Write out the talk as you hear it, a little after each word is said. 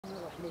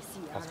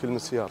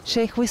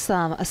Sheikh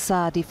Wissam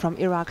Asadi from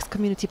Iraq's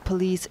community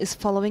police is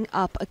following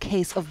up a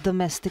case of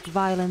domestic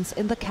violence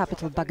in the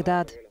capital,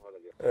 Baghdad.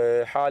 We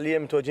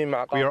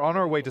are on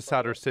our way to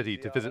Sadr city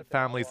to visit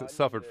families that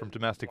suffered from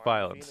domestic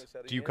violence.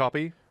 Do you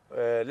copy?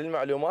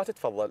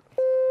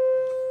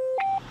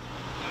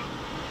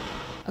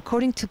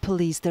 According to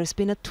police, there's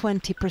been a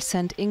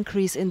 20%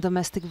 increase in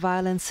domestic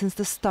violence since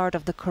the start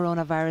of the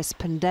coronavirus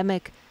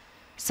pandemic.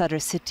 Sadr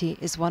city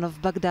is one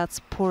of Baghdad's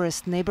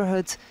poorest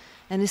neighborhoods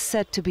and is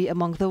said to be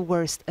among the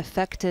worst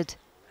affected.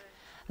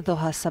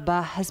 Doha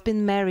Sabah has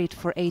been married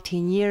for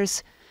 18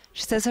 years.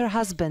 She says her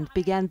husband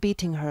began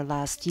beating her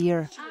last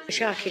year.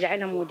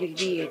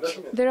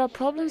 There are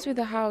problems with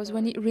the house.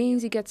 When it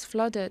rains, it gets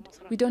flooded.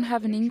 We don't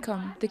have an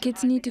income. The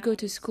kids need to go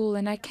to school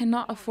and I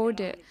cannot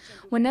afford it.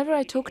 Whenever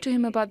I talk to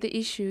him about the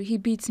issue, he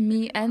beats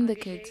me and the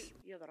kids.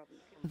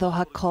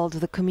 Doha called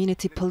the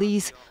community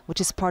police,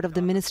 which is part of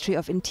the Ministry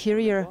of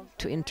Interior,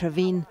 to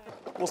intervene.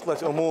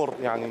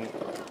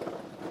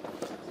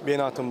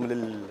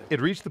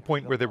 It reached the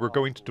point where they were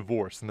going to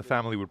divorce and the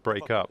family would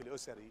break up.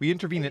 We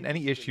intervene in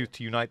any issues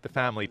to unite the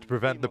family to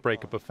prevent the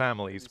breakup of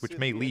families, which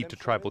may lead to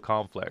tribal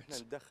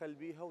conflicts.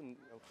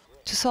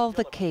 To solve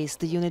the case,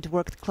 the unit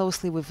worked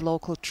closely with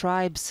local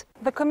tribes.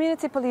 The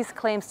community police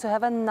claims to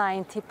have a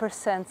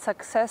 90%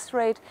 success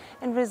rate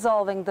in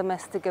resolving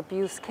domestic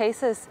abuse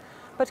cases.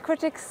 But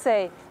critics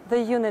say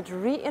the unit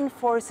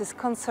reinforces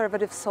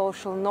conservative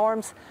social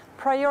norms,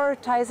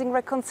 prioritizing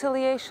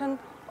reconciliation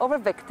over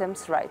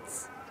victims'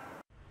 rights.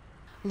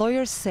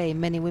 Lawyers say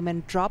many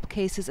women drop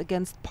cases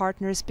against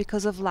partners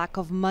because of lack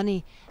of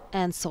money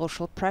and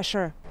social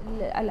pressure.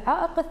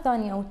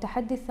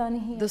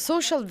 The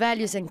social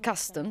values and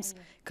customs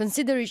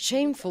consider it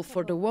shameful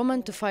for the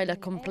woman to file a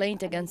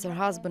complaint against her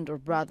husband or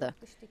brother.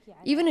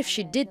 Even if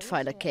she did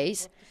file a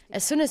case,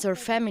 as soon as her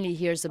family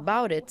hears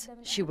about it,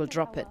 she will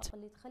drop it.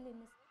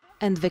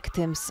 And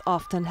victims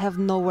often have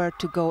nowhere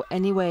to go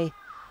anyway.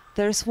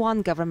 There's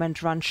one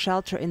government-run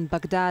shelter in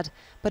Baghdad,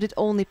 but it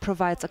only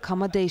provides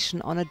accommodation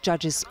on a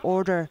judge's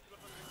order.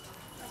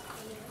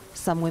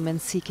 Some women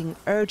seeking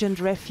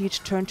urgent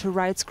refuge turn to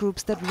rights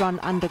groups that run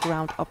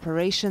underground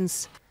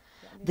operations.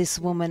 This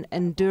woman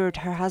endured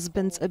her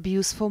husband's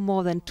abuse for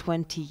more than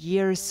 20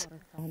 years.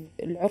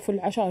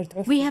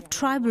 We have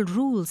tribal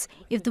rules.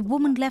 If the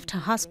woman left her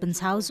husband's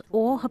house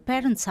or her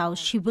parents' house,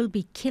 she will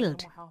be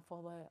killed.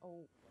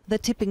 The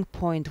tipping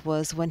point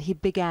was when he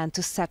began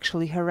to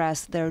sexually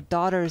harass their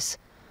daughters.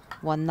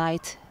 One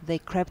night, they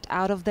crept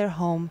out of their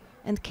home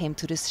and came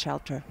to this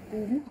shelter.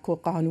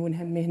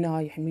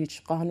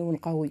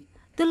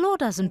 The law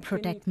doesn't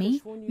protect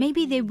me.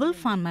 Maybe they will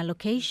find my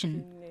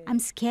location. I'm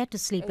scared to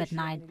sleep at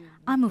night.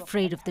 I'm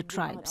afraid of the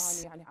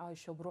tribes.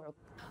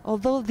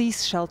 Although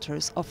these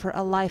shelters offer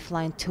a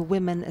lifeline to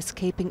women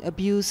escaping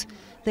abuse,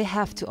 they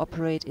have to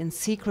operate in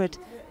secret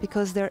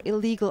because they're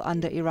illegal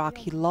under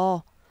Iraqi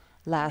law.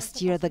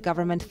 Last year, the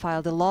government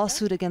filed a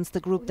lawsuit against the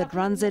group that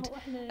runs it,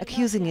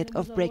 accusing it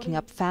of breaking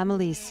up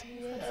families.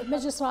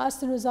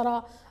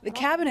 The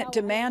cabinet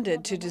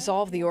demanded to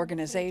dissolve the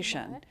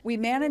organization. We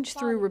managed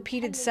through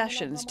repeated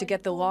sessions to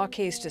get the law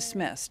case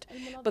dismissed,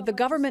 but the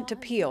government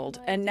appealed,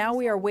 and now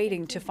we are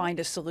waiting to find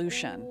a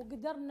solution.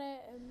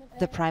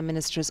 The Prime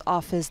Minister's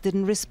office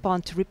didn't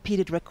respond to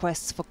repeated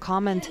requests for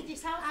comment.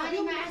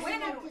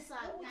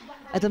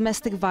 A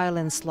domestic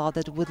violence law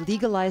that would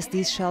legalize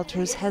these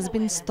shelters has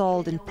been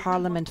stalled in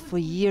Parliament for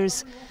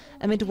years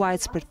amid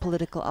widespread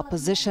political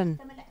opposition.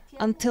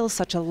 Until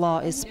such a law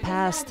is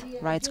passed,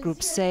 rights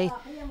groups say,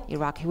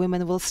 Iraqi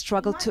women will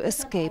struggle to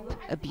escape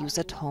abuse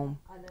at home.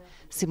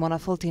 Simona,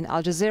 Foltyn,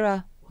 Al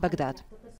Jazeera, Baghdad.